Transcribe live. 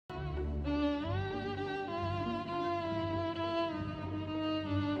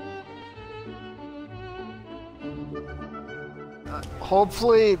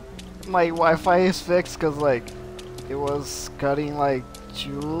hopefully my Wi-Fi is fixed, because like it was cutting like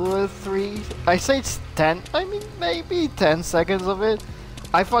 2 or 3. I say it's 10. I mean maybe 10 seconds of it.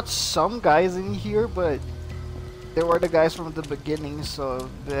 I fought some guys in here, but they were the guys from the beginning, so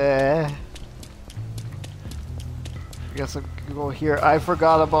I guess I can go here. I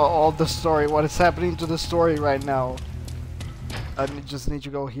forgot about all the story. What is happening to the story right now? I just need to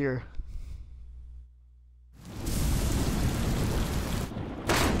go here.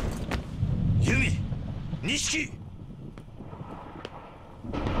 Yumi! Nishiki!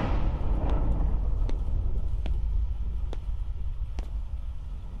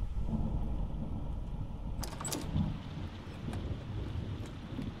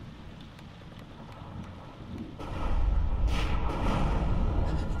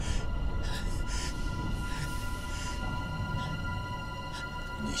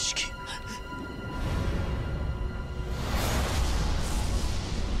 Nishiki.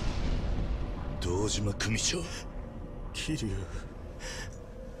 堂島組長。桐生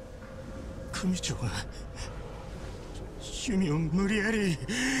組長が弓を無理やり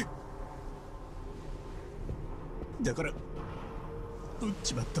だから撃っ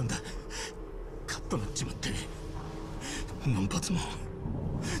ちまったんだ。カッとなっちまって何発も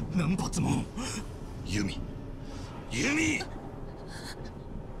何発も。弓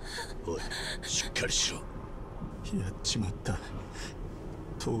おい、しっかりしろ。やっちまった。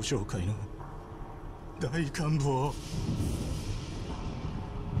東上会の大幹部を。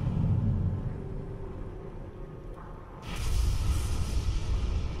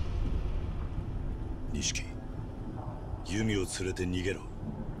錦、弓を連れて逃げろ。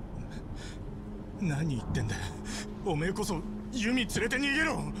何言ってんだ。おめえこそ弓連れて逃げ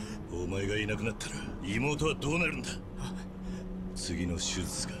ろ。お前がいなくなったら妹はどうなるんだ。次の手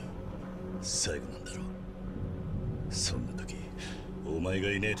術が最後なんだろう。そんな時お前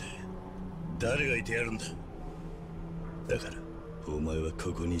がいねえで誰がいてやるんだ。だからお前は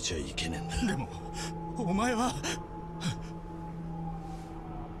ここにいちゃいけねえんだ。でもお前は。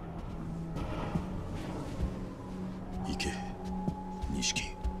行け錦、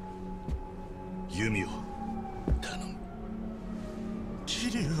弓を頼む。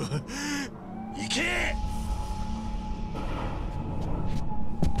桐生は。行け。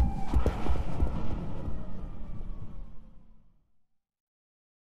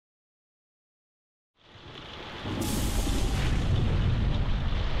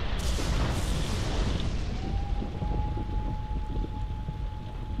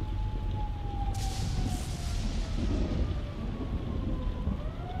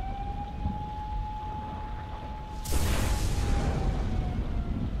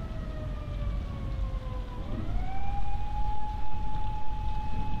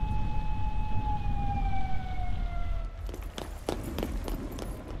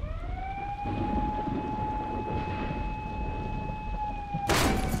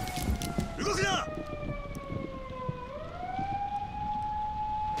動くな。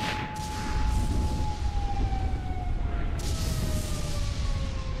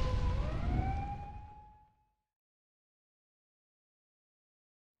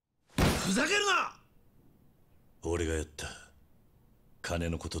ふざけるな。俺がやった。金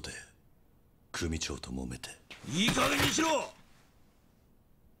のことで組長と揉めて。いい加減にしろ。伊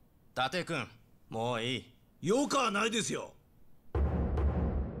達君、もういい。よかはないですよ。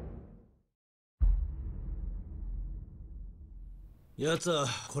奴は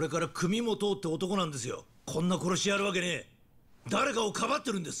これから組も通って男なんですよ。こんな殺しやるわけねえ。誰かをかばっ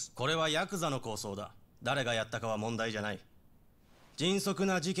てるんです。これはヤクザの構想だ。誰がやったかは問題じゃない。迅速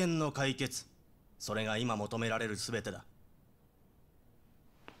な事件の解決、それが今求められる全てだ。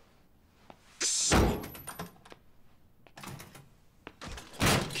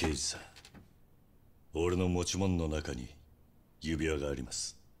刑事さん、俺の持ち物の中に指輪がありま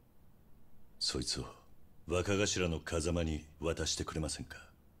す。そいつを若頭の風間に渡してくれませんか。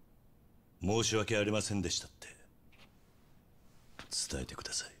申し訳ありませんでしたって伝えてく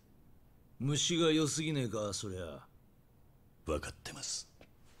ださい。虫が良すぎねえか、そりゃ。分かってます。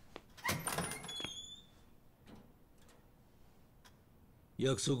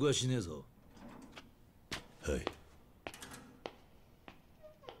約束はしねえぞ。はい。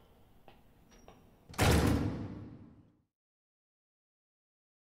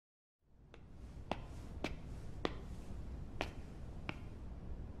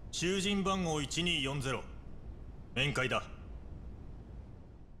囚人番号1240、面会だ。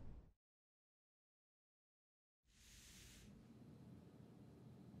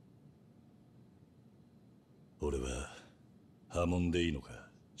俺は破門でいいのか、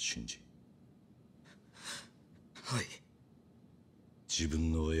俊二。はい。自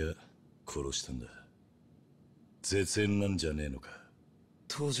分の親殺したんだ。絶縁なんじゃねえのか。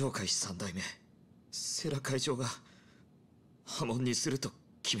登場会三代目セラ会長が破門にすると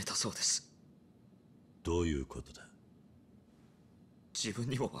決めたそうです。どういうことだ。自分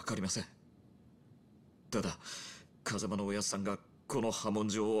にも分かりません。ただ風間のおやっさんがこの破門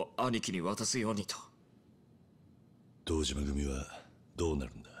状を兄貴に渡すようにと。堂島組はどうな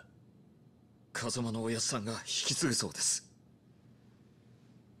るんだ。風間のおやっさんが引き継ぐそうです。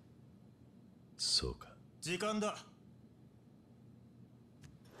そうか。時間だ。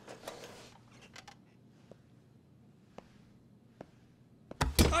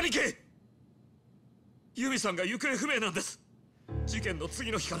兄貴、ユミさんが行方不明なんです。事件の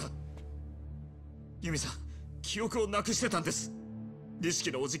次の日からユミさん記憶をなくしてたんです。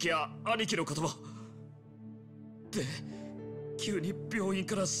錦のおじきや兄貴の言葉で急に病院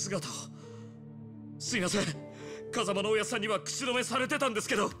から姿を。すいません、風間のおやっさんには口止めされてたんです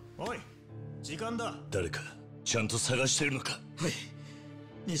けど。おい、時間だ。誰かちゃんと探してるのか。はい、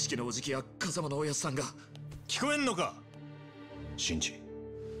錦のおじきや風間のおやっさんが。聞こえんのか。シンジ、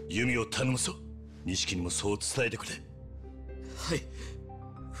弓を頼むぞ。錦にもそう伝えてくれ。は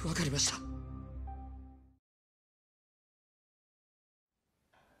い、わかりました。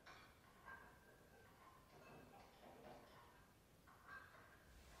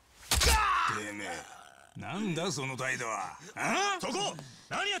てめえ、なんだその態度は。あそこ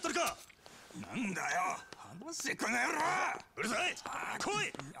何やってるか。なんだよ、話せこの野郎。うるさい、来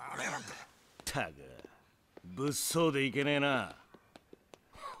い。あれたく物騒でいけねえな。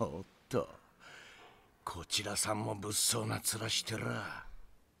おっと、こちらさんも物騒な面してら。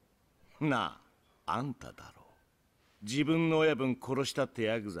なあ、あんただろ。自分の親分殺したって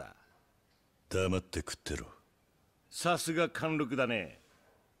ヤクザ。黙って食ってろ。さすが貫禄だね。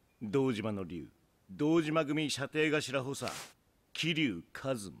堂島の竜、堂島組射程頭補佐桐生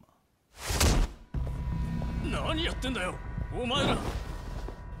一馬。何やってんだよお前ら。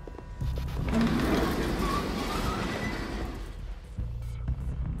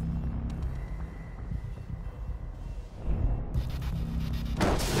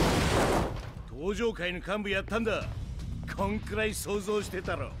登場会の幹部やったんだ。こんくらい想像して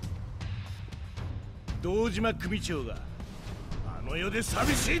たろ。堂島組長があの世で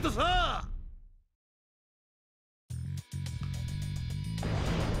寂しいとさ。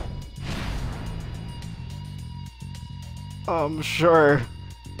Sure.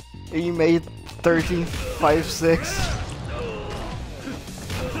 You made 1356.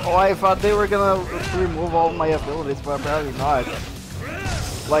 Oh, I thought they were gonna remove all my abilities, but apparently not.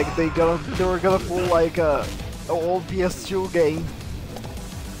 Like they were gonna pull like a old PS2 game.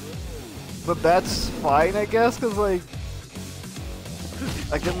 But that's fine, I guess, cause like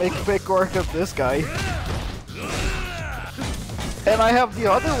I can make quick work of this guy. And I have the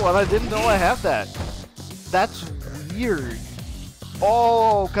other one. I didn't know I have that. That's weird.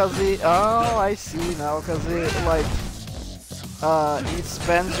 Oh, cause I see now. Cause it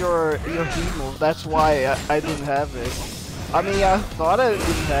spends your heat move. That's why I didn't have it. I mean, I thought I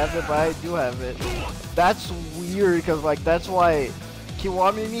didn't have it, but I do have it. That's weird, cause like that's why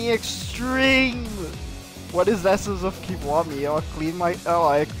Kiwami Extreme. What is the essence of Kiwami?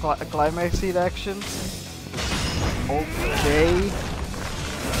 Climax heat action. Okay.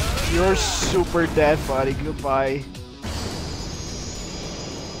 You're super dead, buddy. Goodbye.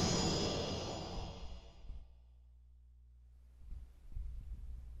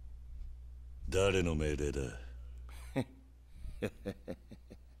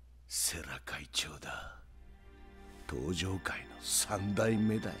 Sera 会長だ。登場会の三代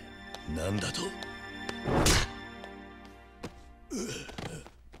目だよ。なんだと。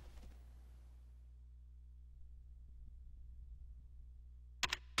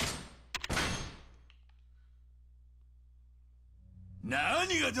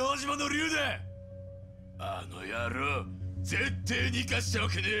何が堂島の竜だ。あの野郎絶対に貸してお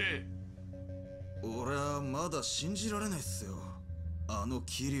けねえ。俺はまだ信じられないっすよ。あの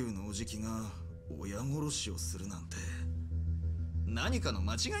桐生のおじきが親殺しをするなんて。何かの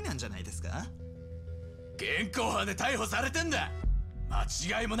間違いなんじゃないですか。現行犯で逮捕されてんだ。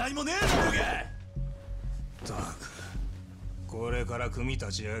間違いも何もねえだろうが。ったく、これから組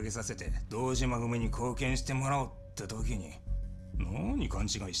立ち上げさせて堂島組に貢献してもらおうって時に何勘違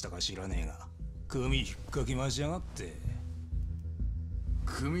いしたか知らねえが組引っかき回しやがって。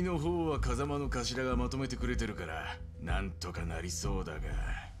組の方は風間の頭がまとめてくれてるからなんとかなりそうだが、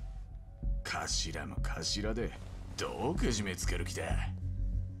頭の頭でどうけじめつける気だ。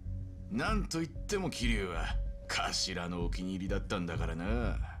なんといっても桐生は頭のお気に入りだったんだから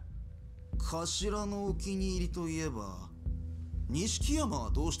な。頭のお気に入りといえば錦山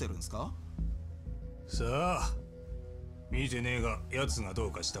はどうしてるんですか？さあ、見てねえが奴がど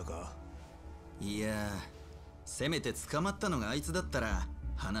うかしたか？いや、せめて捕まったのがあいつだったら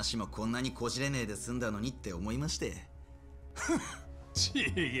話もこんなにこじれねえで済んだのにって思いまして。ち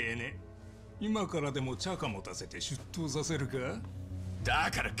げえね。今からでもチャカ持たせて出頭させるか？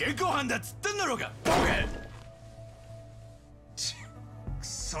だから現行犯だっつってんだろうが、ボケ。ク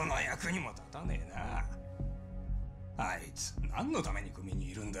ソの役にも立たねえな。あいつ何のために組に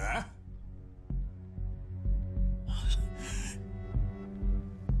いるんだ？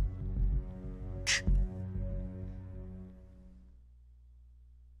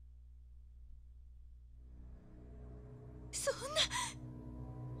そんな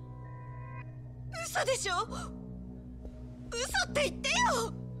嘘でしょ。嘘って言ってよ。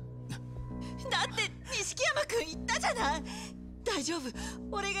だって錦山君言ったじゃない。大丈夫、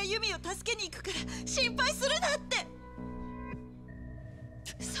俺がユミを助けに行くから心配するなって。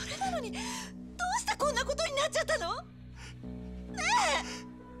それなのにどうしてこんなことになっちゃったの？ね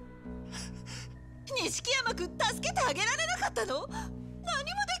え、錦山君助けてあげられなかったの？何もで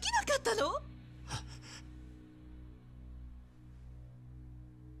きなかったの？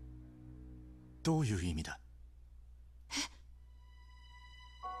どういう意味だ？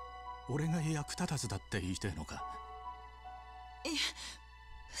俺が役立たずだって言いてえのか？いや、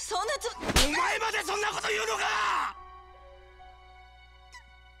そんなお前までそんなこと言うのか！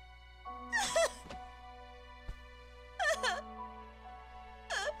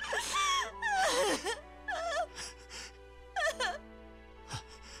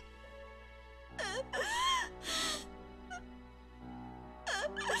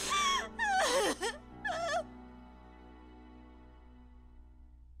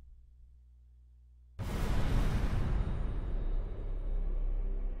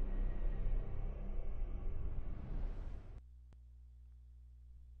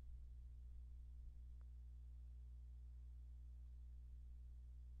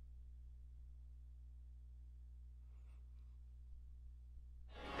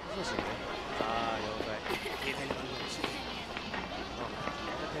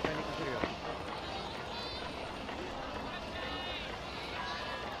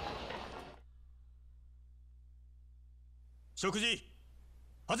食事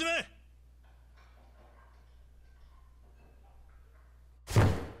始め。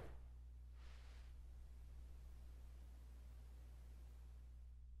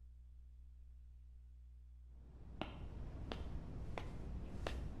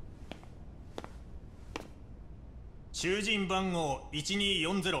囚人番号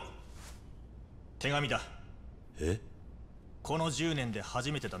1240。手紙だ。え？この10年で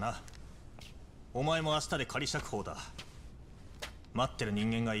初めてだな。お前も明日で仮釈放だ。待ってる人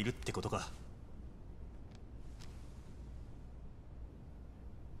間がいるってことか。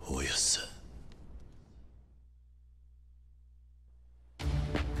おやっさ。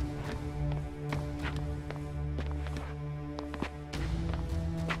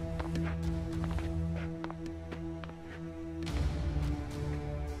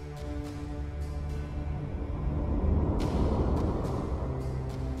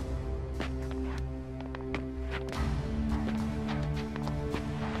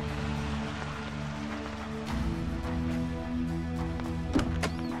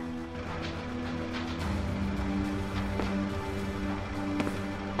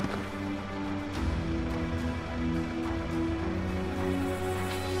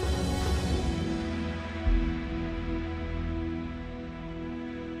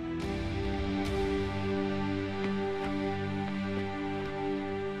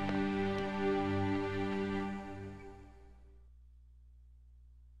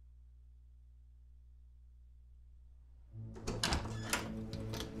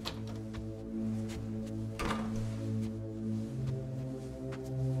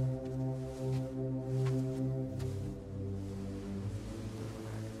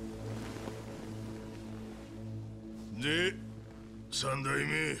で、三代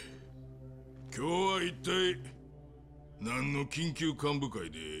目、今日は一体何の緊急幹部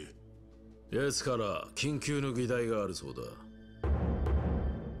会で？奴から緊急の議題があるそうだ。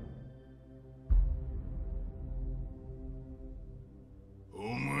お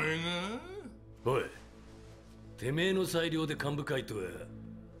前が？おい、てめえの裁量で幹部会とは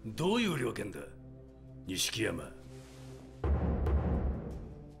どういう了見だ、錦山。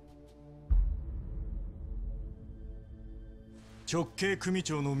直系組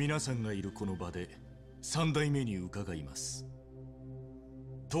長の皆さんがいるこの場で3代目に伺います。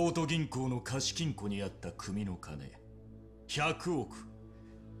東都銀行の貸金庫にあった組の金100億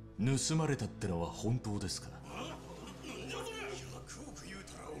盗まれたってのは本当ですか？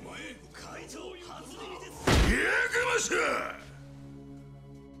さ。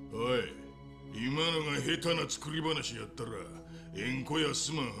おい、今のが下手な作り話やったら縁故や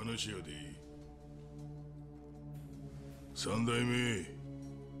すまん話やで。三代目、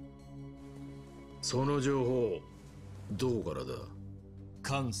その情報どこからだ？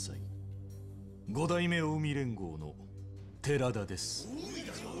関西五代目近江連合の寺田です。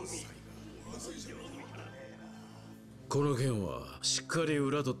この件はしっかり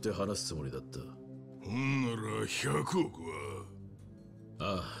裏取って話すつもりだった。ほんなら100億は？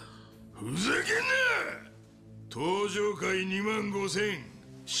ああ。ふざけんな！登場会2万5千、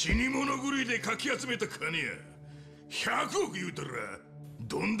死に物狂いでかき集めた金や。100億言うたら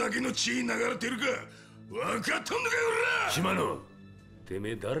どんだけの血流れてるか分かっとんのかよ、おら！島野、てめ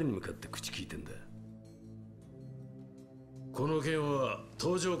え誰に向かって口聞いてんだ？この件は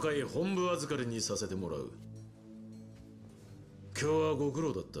登場会本部預かりにさせてもらう。今日はご苦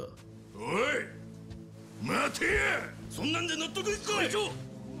労だった。おい待てや！そんなんで納得いくか！会長、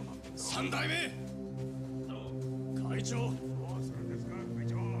三代目会長、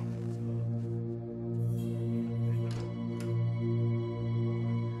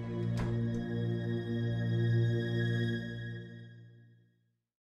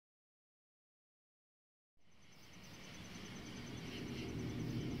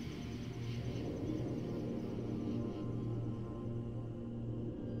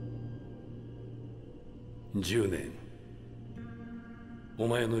10年。お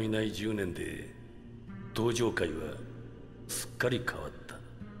前のいない10年で登場会はすっかり変わった。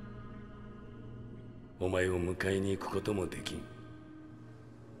お前を迎えに行くこともできん。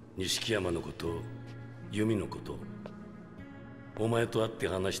錦山のこと、弓のこと、お前と会って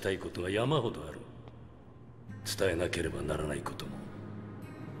話したいことが山ほどある。伝えなければならないことも。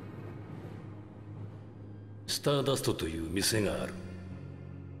スターダストという店がある。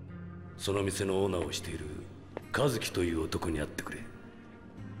その店のオーナーをしている和樹という男に会ってくれ。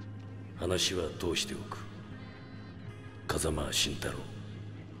話は通しておく。風間慎太郎。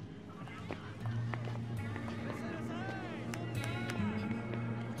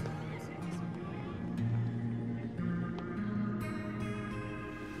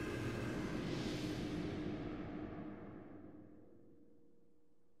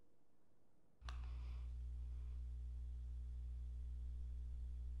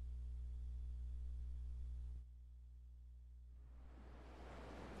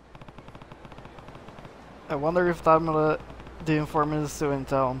I wonder if Tamara, the informant, is still in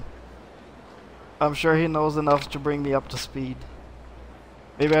town. I'm sure he knows enough to bring me up to speed.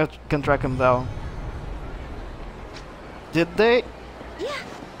 Maybe I can track him down. Did they? Yeah.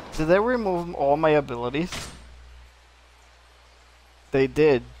 Did they remove all my abilities? They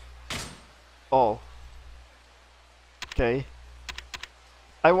did. Oh. Okay.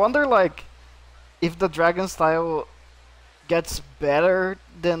 I wonder, like, if the dragon style gets better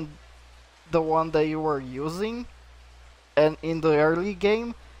than the one that you were using and in the early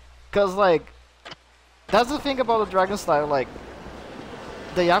game, cause like that's the thing about the dragon style, like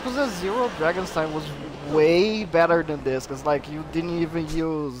the Yakuza 0 dragon style was way better than this, cause like you didn't even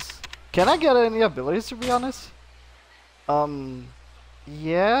use... Can I get any abilities, to be honest?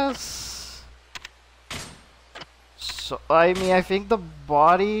 Yes. So I mean, I think the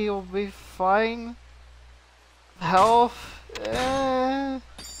body will be fine. Health,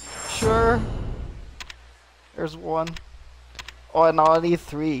 sure. There's one. Oh, and now I need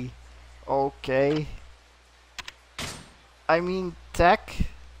 3. Okay. I mean, tech,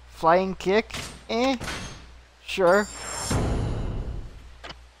 flying kick, sure.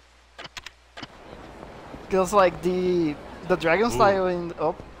 Feels like the dragon style in...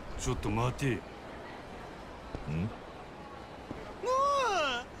 Oh. ちょっと待て。ん？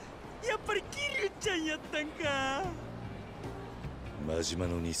やっぱり桐生ちゃんやったんか。真島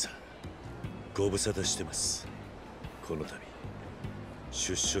の兄さん、ご無沙汰してます。この度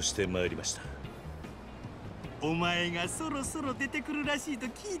出所してまいりました。お前がそろそろ出てくるらしいと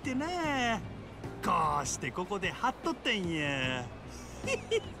聞いてな。こうしてここで張っとったんや。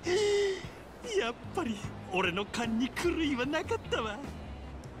やっぱり俺の勘に狂いはなかったわ。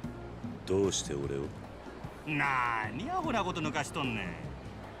どうして俺を？なーにアホなこと抜かしとんね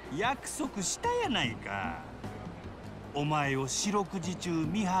ん。約束したやないか。お前を四六時中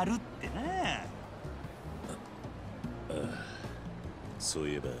見張るってな。そう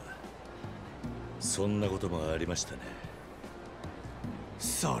いえばそんなこともありましたね。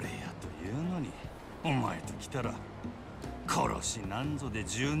それやというのに、お前と来たら殺しなんぞで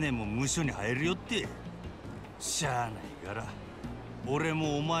10年も無所に入るよって。しゃあないから俺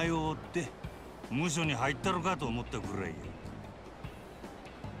もお前を追って無所に入ったのかと思ったくらいよ。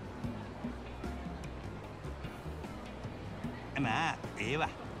まあええわ。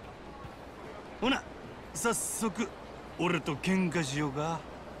ほな早速俺と喧嘩しようか。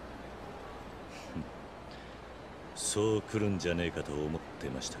そう来るんじゃねえかと思って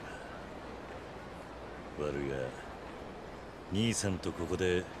ましたが、悪いが兄さんとここ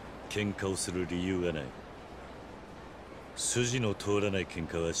で喧嘩をする理由がない。筋の通らない喧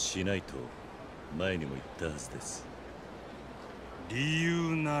嘩はしないと前にも言ったはずです。理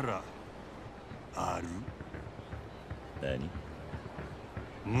由ならある？何？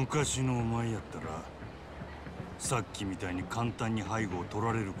昔のお前やったらさっきみたいに簡単に背後を取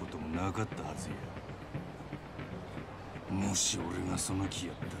られることもなかったはずや。もし俺がその気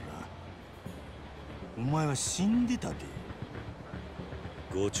やったらお前は死んでたで。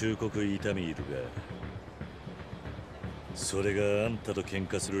ご忠告痛みいるが、それがあんたと喧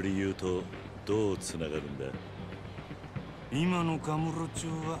嘩する理由とどうつながるんだ？今のカムロ町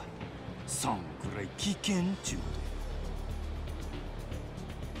はそんくらい危険ちゅう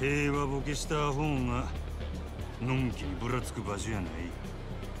で。平和ボケしたアホンがのんきにぶらつく場所やない。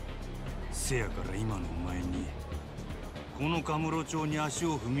せやから今のお前にこのカムロ町に足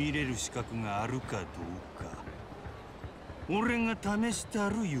を踏み入れる資格があるかどうか俺が試した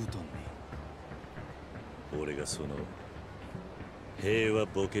る言うとんね。俺がその平和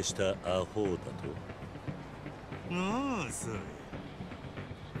ボケしたアホだと？おう、そうや。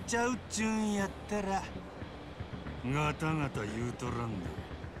ちゃうっちゅうんやったらガタガタ言うとらんで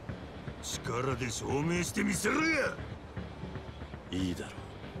力で証明してみせるや。いいだろ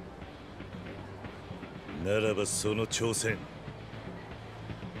う。ならばその挑戦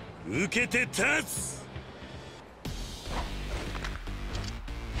受けて立つ。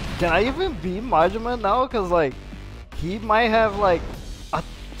 Can I even beat Majima now? Cause like, he might have like a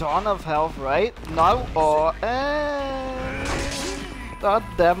ton of health, right? Not not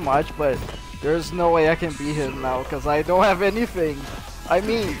that much, but there's no way I can beat him now cause I don't have anything. I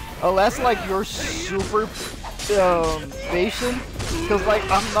mean, unless like you're super patient, cause like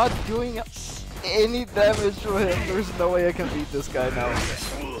I'm not doing any damage to him. There's no way I can beat this guy now.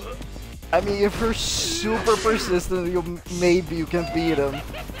 I mean, if you're super persistent, maybe you can beat him.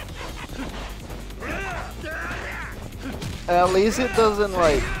 At least it doesn't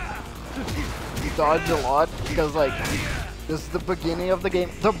like dodge a lot because like this is the beginning of the game.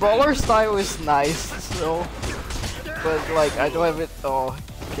 The brawler style is nice still, but like I don't have it. Oh,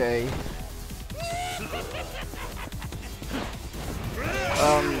 okay.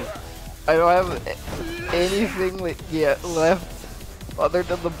 I don't have anything yet left other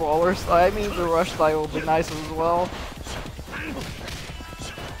than the brawler style. I mean, the rush style will be nice as well.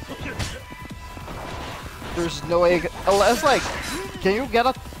 There's no way, unless like, can you get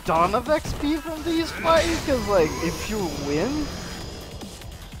a ton of XP from these fights? Cause like, if you win,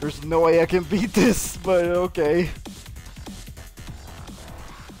 there's no way I can beat this, but okay.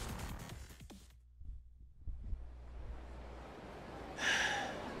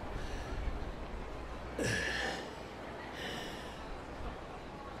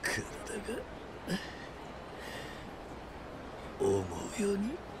 Oh,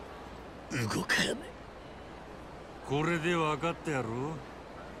 これで分かったやろ。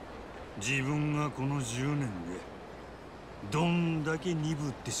自分がこの10年でどんだけ鈍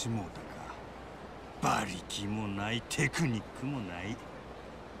ってしもうたか。馬力もないテクニックもない。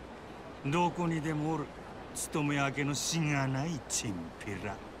どこにでもおる勤め明けのしがないチンピ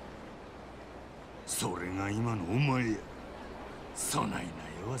ラ。それが今のお前や。そないな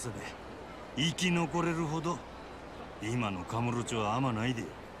弱さで生き残れるほど今のカムロ町は甘ないで。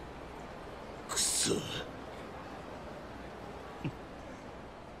くそ。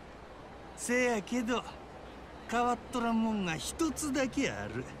せやけど変わっとらんもんが一つだけあ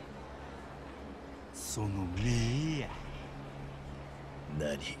る。その目や。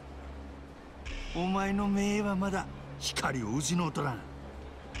何？お前の目はまだ光を失うとらん。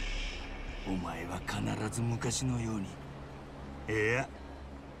お前は必ず昔のように、いや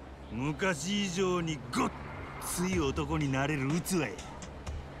昔以上にごっつい男になれる器や。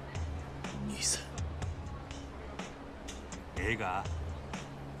兄さん。ええか？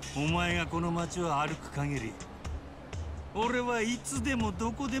お前がこの街を歩く限り、俺はいつでもど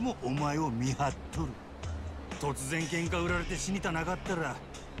こでもお前を見張っとる。突然喧嘩売られて死にたなかったら、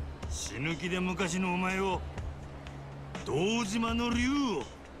死ぬ気で昔のお前を、堂島の竜を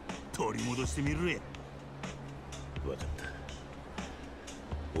取り戻してみるや。分かっ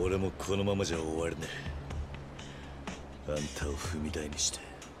た。俺もこのままじゃ終われねえ。あんたを踏み台にして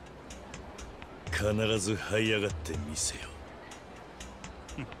必ず這い上がってみせよ。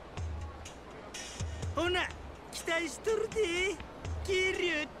ほな、期待しとるで、桐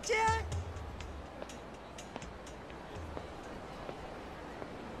生ちゃん。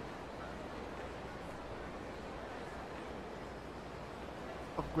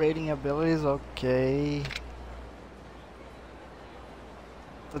upgrading abilities, okay.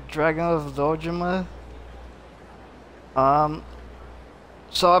 The Dragon of Dojima.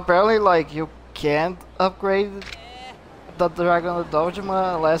 So apparently, like, you can't upgrade the Dragon of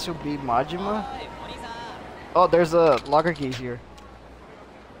Dojima unless you beat Majima. Oh, there's a locker key here.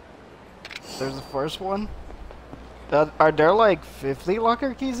 There's the first one. Are there like 50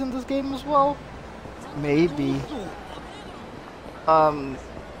 locker keys in this game as well? Maybe.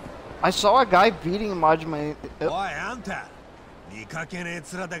 I saw a guy beating Majima. おいあんた、見かけね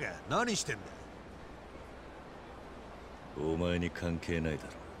え面だが何してんだ。お前に関係ないだろ。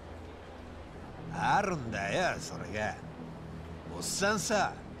あるんだよそれが。おっさん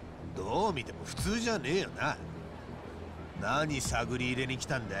さ、どう見ても普通じゃねえよな。何探り入れに来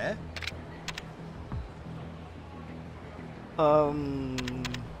たんだ。I'm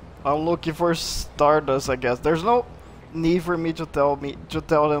looking for Stardust, I guess. There's no need for me to tell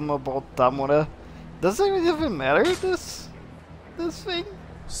them about Tamura. Does it even matter this thing?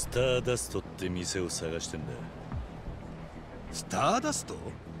 スターダストって店を探してんだ。スターダスト？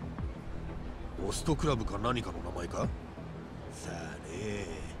ホストクラブか何かの名前か？さあね。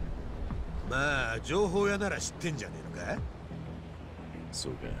まあ情報屋なら知ってんじゃねえのか？そ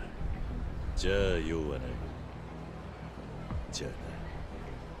うか。じゃあ用はない。じゃあ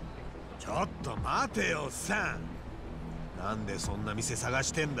ちょっと待てよおっさん。なんでそんな店探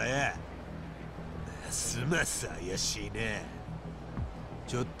してんだよ。ますます怪しいね。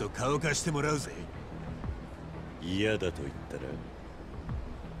ちょっと顔貸してもらうぜ。嫌だと言ったら。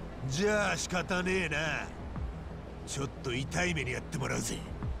じゃあ仕方ねえな。ちょっと痛い目にやってもらうぜ。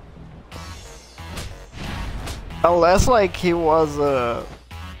Unless like he was a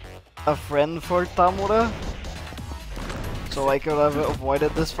friend for Tamura, so I could have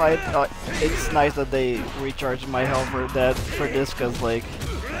avoided this fight. It's nice that they recharged my health for this, cause like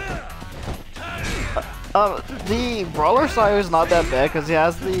the brawler style is not that bad, cause he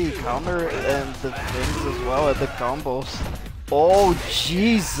has the counter and the things as well, and the combos. Oh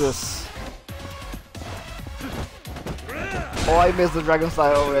Jesus! Oh, I missed the dragon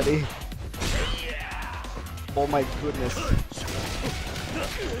style already. Oh my goodness.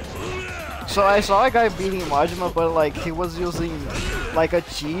 So I saw a guy beating Majima, but like he was using like a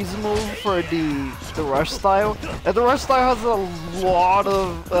cheese move for the rush style. And the rush style has a lot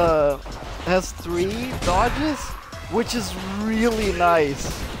of has 3 dodges, which is really nice.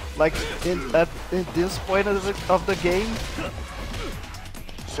 Like in this point of the game.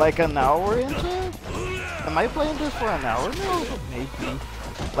 Like an hour into it? Am I playing this for an hour now? Maybe.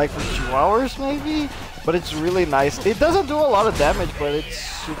 Like for 2 hours maybe? But it's really nice. It doesn't do a lot of damage, but it's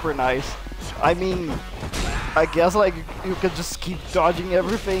super nice. I mean, I guess like you can just keep dodging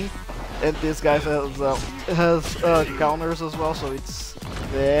everything, and this guy has counters as well, so it's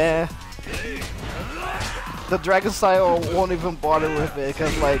there. The dragon style won't even bother with it,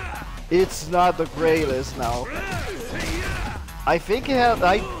 cause like it's not the greatest now. I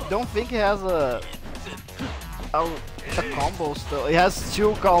don't think it has a combo still. It has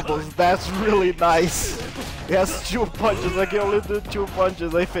 2 combos. That's really nice. It has 2 punches. I can only do 2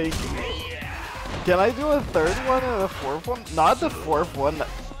 punches, I think. Can I do a 3rd one and a 4th one? Not the 4th one.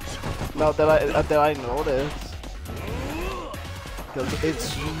 Now that I know this, because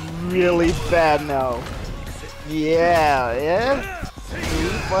it's really bad now. Yeah. 3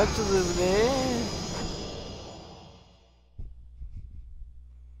 punches is me.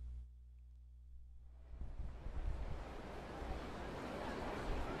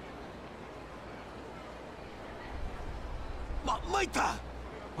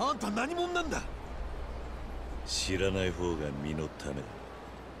あんた何者なんだ。知らない方が身のためだ。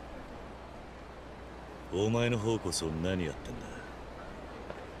お前の方こそ何やってん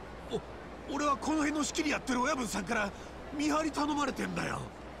だ。俺はこの辺の仕切りやってる親分さんから見張り頼まれてんだよ。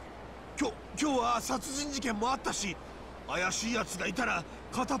今日は殺人事件もあったし、怪しい奴がいたら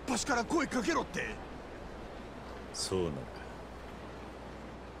片っ端から声かけろって。そうなのか。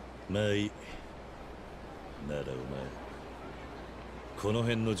まあいい。ならお前この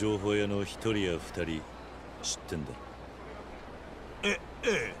辺の情報屋の1人や2人知ってんだ。え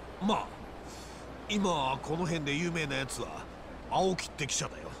え、まあ今この辺で有名なやつは青木って記者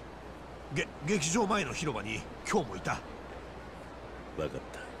だよ。劇場前の広場に今日もいた。分かっ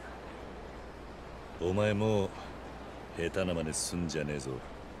た。お前もう下手な真似すんじゃねえぞ。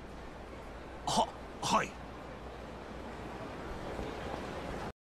はい。